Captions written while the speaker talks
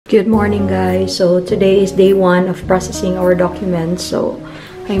Good morning, guys. So today is day 1 of processing our documents. So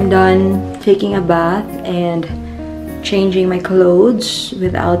I'm done taking a bath and changing my clothes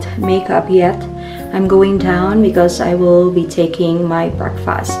without makeup yet. I'm going down because I will be taking my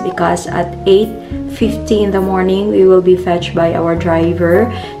breakfast, because at 8:50 in the morning we will be fetched by our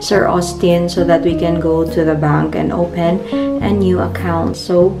driver, Sir Austin, so that we can go to the bank and open a new account.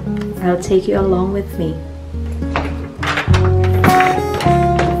 So I'll take you along with me.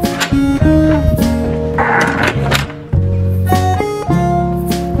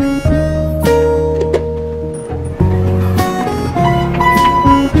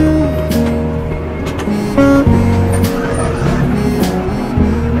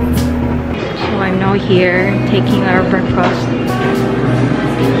 Here taking our breakfast.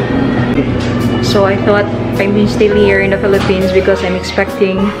 So I thought I'm still here in the Philippines because I'm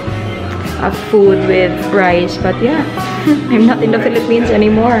expecting a food with rice, but yeah, I'm not in the Philippines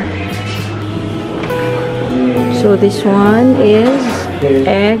anymore. So this one is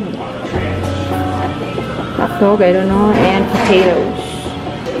egg, hot dog, I don't know, and potatoes.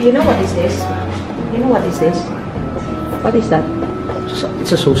 You know what is this? You know what is this? What is that?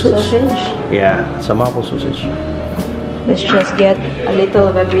 It's a sausage. Sausage? Yeah, it's a maple sausage. Let's just get a little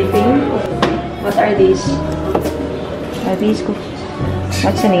of everything. What are these? Are these?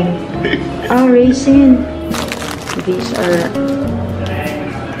 What's the name? Ah, raisin. These are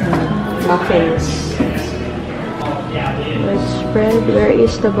muffins. Let's spread. Where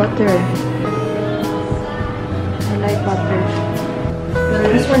is the butter? I like butter.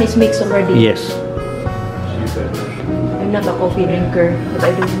 This one is mixed already. Yes. I'm not a coffee drinker, but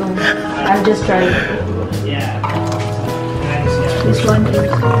I don't know. I'll just try it. This one is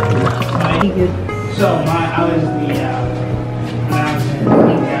pretty good.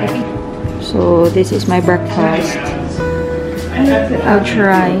 So this is my breakfast. I'll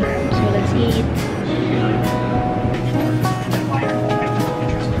try. So let's eat.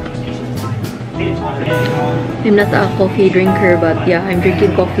 I'm not a coffee drinker, but yeah, I'm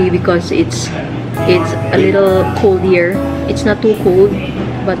drinking coffee because it's a little cold here. It's not too cold,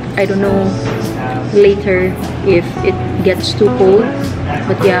 but I don't know later if it gets too cold.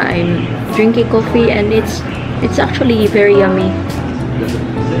 But yeah, I'm drinking coffee and it's actually very yummy.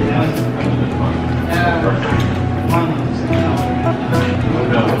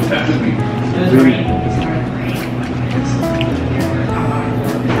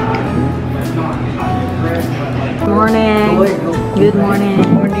 Morning. Good morning.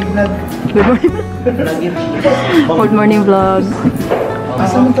 Good morning vlog. Good morning. Good morning vlog.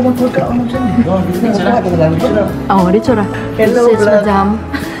 Oh, dito ra. Hello, this is Madam.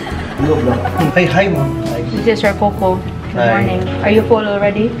 Hello, vlog. Hi, mom. This is our Coco. Good morning. Are you full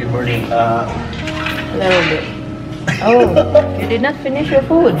already? Good morning. A little bit. Oh, you did not finish your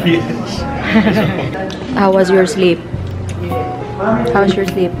food. Yes. How was your sleep? How's your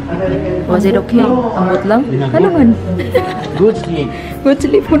sleep? Was it okay? Amot lang? Ano man? Good sleep. Good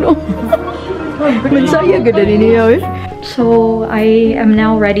sleep po no? Mansaya ganda niya eh. So I am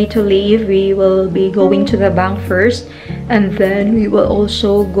now ready to leave. We will be going to the bank first, and then we will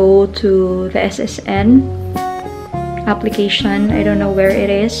also go to the SSN application. I don't know where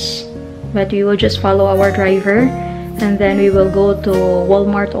it is, but we will just follow our driver, and then we will go to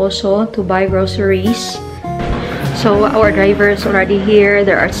Walmart also to buy groceries. So our driver is already here.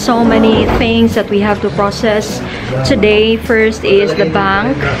 There are so many things that we have to process today. First is the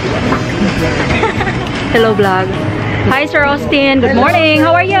bank. Hello vlog. Hi Sir Austin, good morning.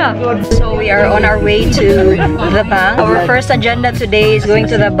 How are you? So we are on our way to the bank. Our first agenda today is going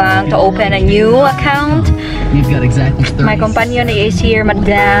to the bank to open a new account. We've got exactly 30. My companion is here,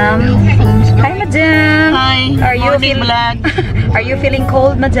 Madam. Hi Madam. Hi. Are you Are you feeling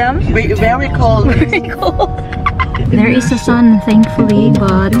cold, Madam? Very cold. Very cold. There is a sun, thankfully,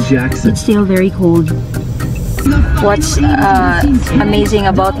 but it's still very cold. What's amazing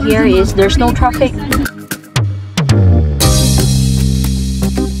about here is there's no traffic.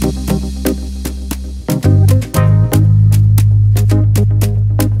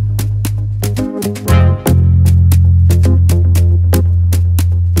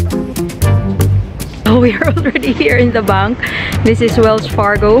 So we are already here in the bank. This is Wells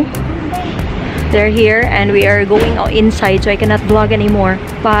Fargo. They're here and we are going inside, so I cannot vlog anymore.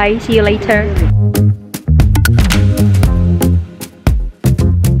 Bye, see you later.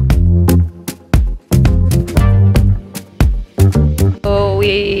 So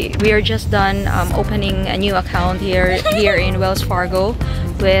we are just done opening a new account here in Wells Fargo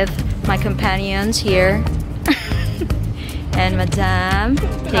with my companions here and Madam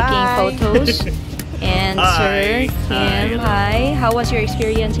taking photos. And Hi. Sir Kim, hi. How was your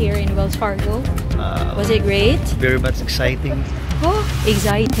experience here in Wells Fargo? Was it great? Very much exciting. Oh,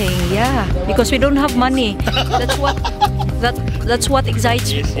 exciting, yeah. Because we don't have money. That's what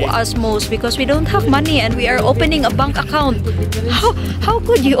excites us most, because we don't have money and we are opening a bank account. How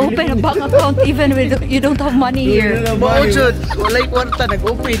could you open a bank account even with you don't have money here? Walay kwarta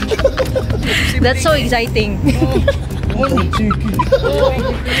nag-open. That's so exciting.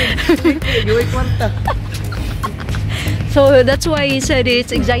 So that's why he said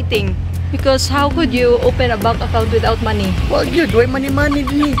it's exciting. Because how could you open a bank account without money? Well, yun, way money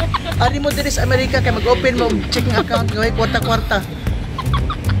din. Ari mo diri sa Amerika kay mag-open mo checking account ngay kwarta-kwarta.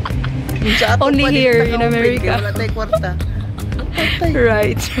 Only here in America. Wala tay kwarta.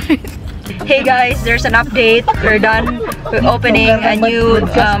 Right. Hey guys, there's an update. We're done with opening a new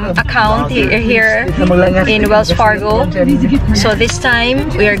account here in Wells Fargo. So this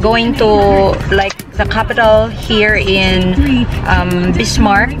time we are going to like the capital here in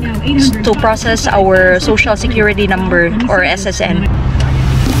Bismarck to process our social security number or SSN.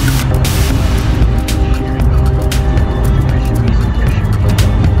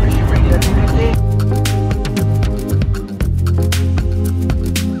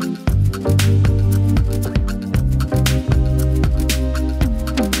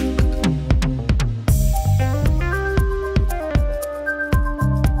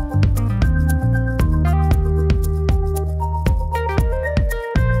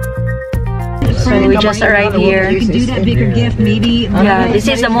 So we just arrived here. Yeah, this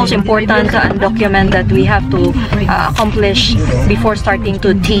is the most important document that we have to accomplish before starting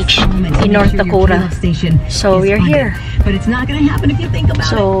to teach in North Dakota. So we're here. But it's not going to happen if you think about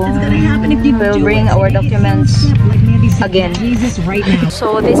So it. It's going to happen if you we'll do bring it. our documents again. Jesus right now.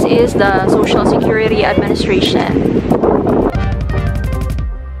 So this is the Social Security Administration.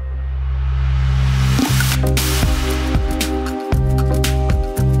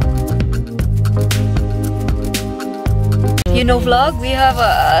 You know, vlog, we have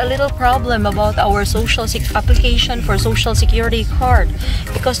a little problem about our application for social security card,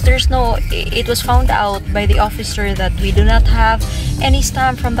 because it was found out by the officer that we do not have any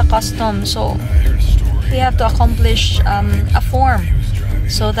stamp from the customs. So we have to accomplish a form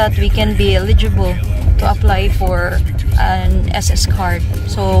so that we can be eligible to apply for an SS card.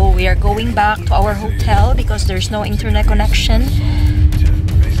 So we are going back to our hotel because there's no internet connection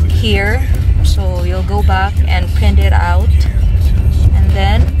here. So you'll go back and print it out, and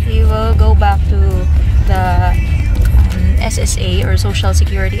then you will go back to the SSA or Social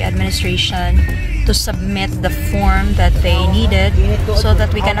Security Administration to submit the form that they needed so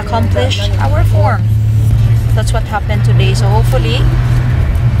that we can accomplish our form. That's what happened today. So hopefully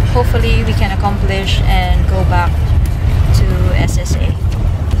we can accomplish and go back to SSA.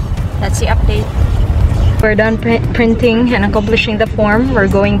 That's the update. We're done printing and accomplishing the form. We're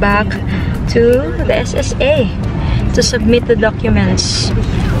going back to the SSA to submit the documents.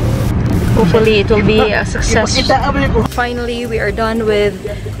 Hopefully it will be a success. Finally, we are done with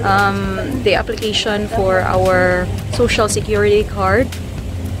the application for our social security card.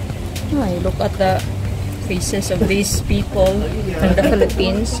 Oh, look at the faces of these people in the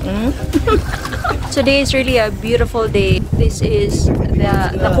Philippines. Today is really a beautiful day. This is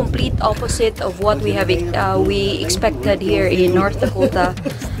the complete opposite of what we expected here in North Dakota.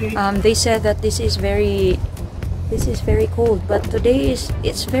 They said that this is very cold, but today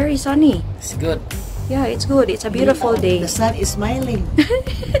it's very sunny. It's good. Yeah, it's good. It's a beautiful day. The sun is smiling.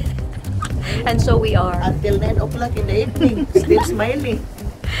 And so we are. Until 9 o'clock in the evening, still smiling.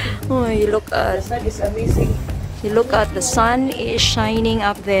 Oh, you look The at sun is amazing. the sun is shining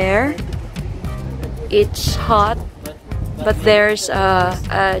up there. It's hot, but there's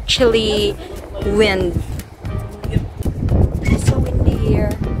a chilly wind. It's so windy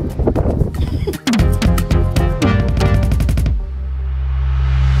here.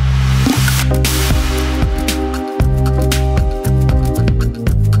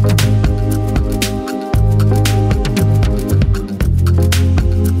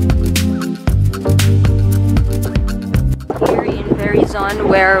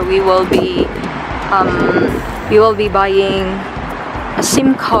 Where we will be buying a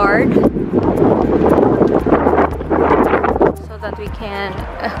SIM card so that we can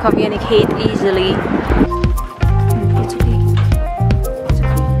communicate easily. It's okay. It's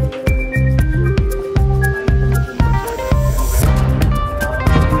okay.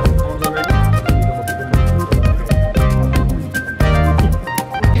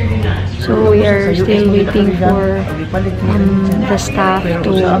 So we we are still waiting for the staff to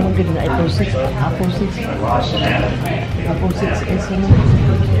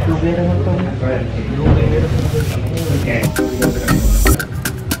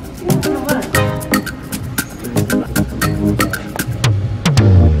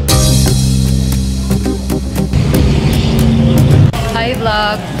Hi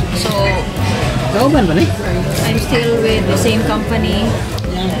vlog. So I'm still with the same company.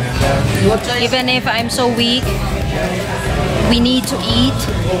 Even if I'm so weak, we need to eat.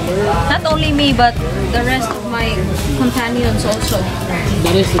 Not only me, but the rest of my companions also.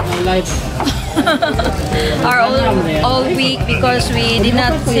 That is my life. Are all weak because we did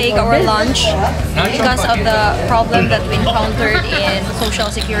not take our lunch because of the problem that we encountered in Social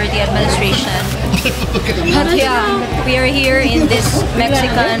Security Administration. But yeah, we are here in this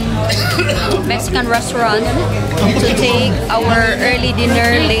Mexican restaurant to take our early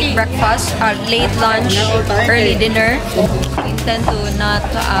dinner, late breakfast, late lunch, early dinner. We intend to not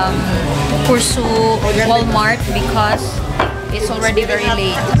pursue Walmart because it's already very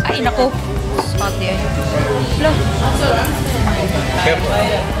late. Ay, naku. Spot there. Look.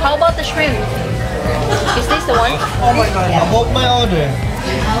 How about the shrimp? Is this the one? Oh my god, I hold my order.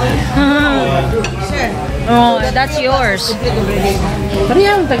 Oh, that's yours.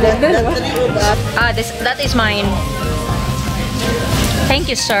 That is mine. Thank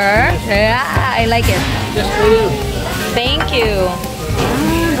you, sir. Yeah, I like it. Thank you.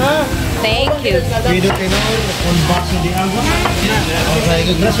 Thank you.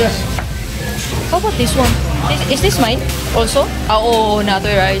 How about this one? Is this mine also? Oh,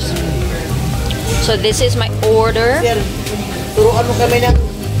 another rice. So this is my order. Turuan mo kami ng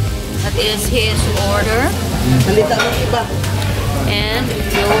That is his order. salita ng iba. And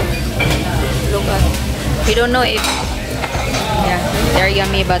look at. We don't know if they're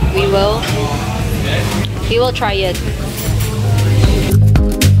yummy, but we will try it.